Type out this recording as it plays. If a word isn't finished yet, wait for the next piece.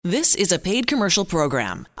This is a paid commercial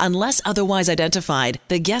program. Unless otherwise identified,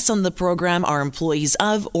 the guests on the program are employees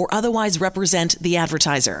of or otherwise represent the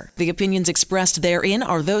advertiser. The opinions expressed therein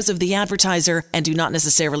are those of the advertiser and do not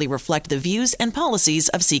necessarily reflect the views and policies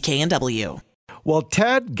of CKNW. Well,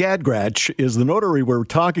 Tad Gagraz is the notary we're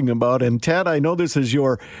talking about. And Tad, I know this is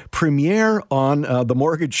your premiere on the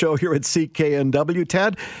Mortgage Show here at CKNW.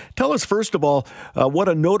 Tad, tell us first of all what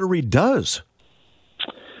a notary does.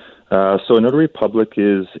 So a notary public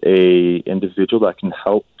is a individual that can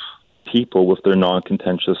help people with their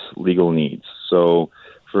non-contentious legal needs. So,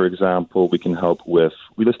 for example, we can help with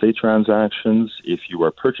real estate transactions. If you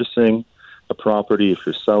are purchasing a property, if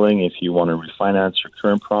you're selling, if you want to refinance your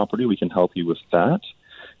current property, we can help you with that.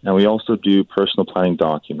 And we also do personal planning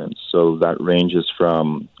documents. So that ranges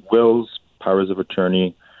from wills, powers of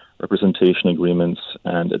attorney, representation agreements,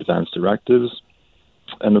 and advance directives.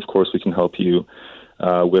 And of course, we can help you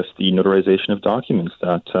with the notarization of documents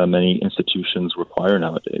that many institutions require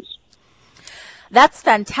nowadays. That's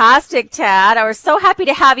fantastic, Tad. I was so happy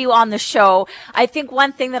to have you on the show. I think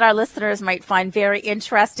one thing that our listeners might find very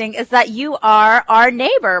interesting is that you are our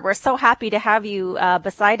neighbor. We're so happy to have you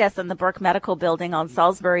beside us in the Burke Medical Building on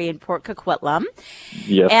Salisbury in Port Coquitlam.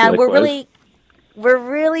 Yes, and likewise. We're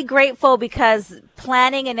really grateful because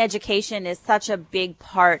planning and education is such a big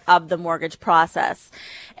part of the mortgage process.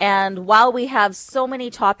 And while we have so many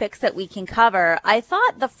topics that we can cover, I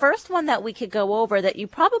thought the first one that we could go over, that you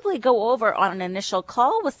probably go over on an initial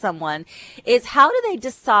call with someone, is how do they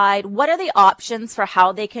decide, what are the options for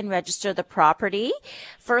how they can register the property,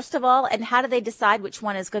 first of all, and how do they decide which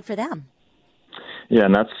one is good for them? Yeah,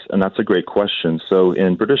 and that's a great question. So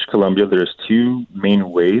in British Columbia, there's two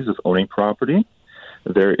main ways of owning property.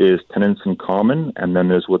 There is tenants in common, and then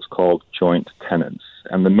there's what's called joint tenants.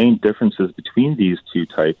 And the main differences between these two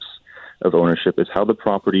types of ownership is how the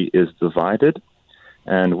property is divided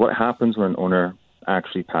and what happens when an owner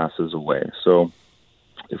actually passes away. So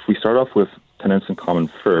if we start off with tenants in common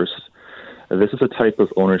first, this is a type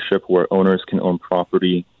of ownership where owners can own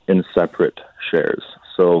property in separate shares.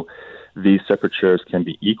 So these separate shares can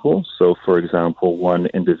be equal. So, for example, one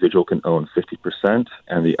individual can own 50%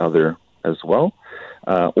 and the other as well.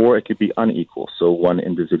 Or it could be unequal. So one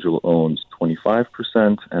individual owns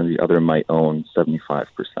 25% and the other might own 75%,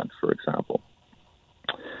 for example.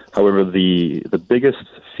 However, the biggest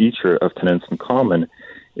feature of tenants in common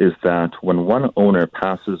is that when one owner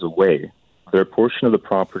passes away, their portion of the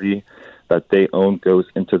property that they own goes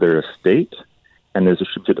into their estate and is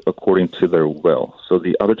distributed according to their will. So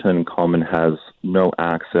the other tenant in common has no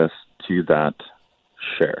access to that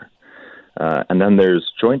share. And then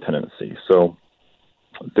there's joint tenancy. So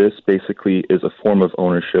this basically is a form of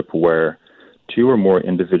ownership where two or more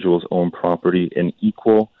individuals own property in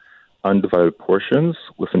equal, undivided portions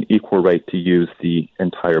with an equal right to use the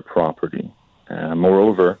entire property.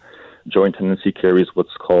 Moreover, joint tenancy carries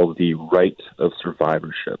what's called the right of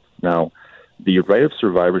survivorship. Now, the right of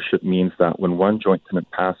survivorship means that when one joint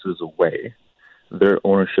tenant passes away, their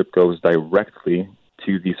ownership goes directly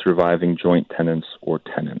to the surviving joint tenants or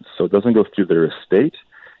tenants. So it doesn't go through their estate.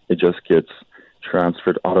 It just gets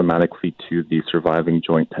transferred automatically to the surviving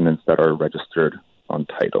joint tenants that are registered on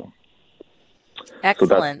title.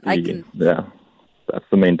 Excellent. So that's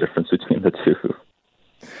the main difference between the two.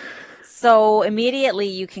 So immediately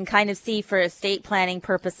you can kind of see for estate planning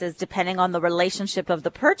purposes, depending on the relationship of the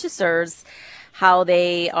purchasers, how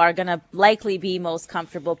they are going to likely be most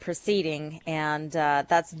comfortable proceeding. And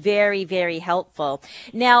that's very, very helpful.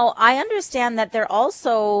 Now, I understand that there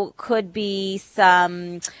also could be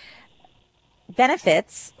some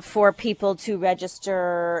benefits for people to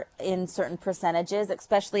register in certain percentages,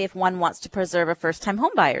 especially if one wants to preserve a first-time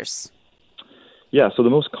home buyers. Yeah, so the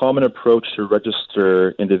most common approach to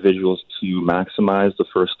register individuals to maximize the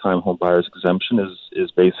first-time home buyer's exemption is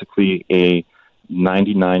basically a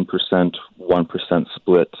 99%, 1%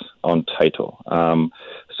 split on title.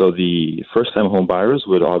 So the first-time home buyers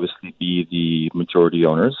would obviously be the majority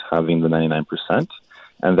owners, having the 99%,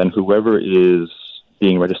 and then whoever is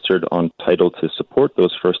being registered on title to support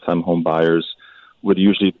those first-time home buyers would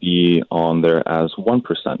usually be on there as 1%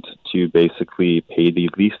 to basically pay the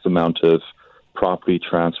least amount of property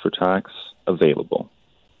transfer tax available.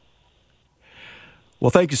 Well,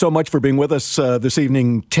 thank you so much for being with us this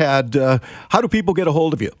evening, Tad. How do people get a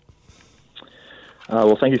hold of you?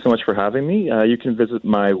 Well, thank you so much for having me. You can visit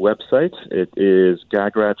my website. It is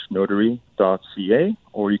gagraznotary.ca,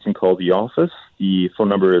 or you can call the office. The phone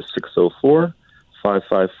number is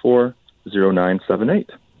 604-554-0978.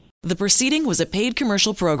 The proceeding was a paid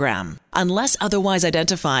commercial program. Unless otherwise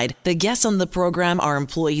identified, the guests on the program are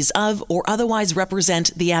employees of or otherwise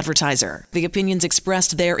represent the advertiser. The opinions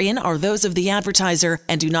expressed therein are those of the advertiser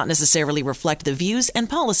and do not necessarily reflect the views and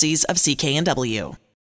policies of CKNW.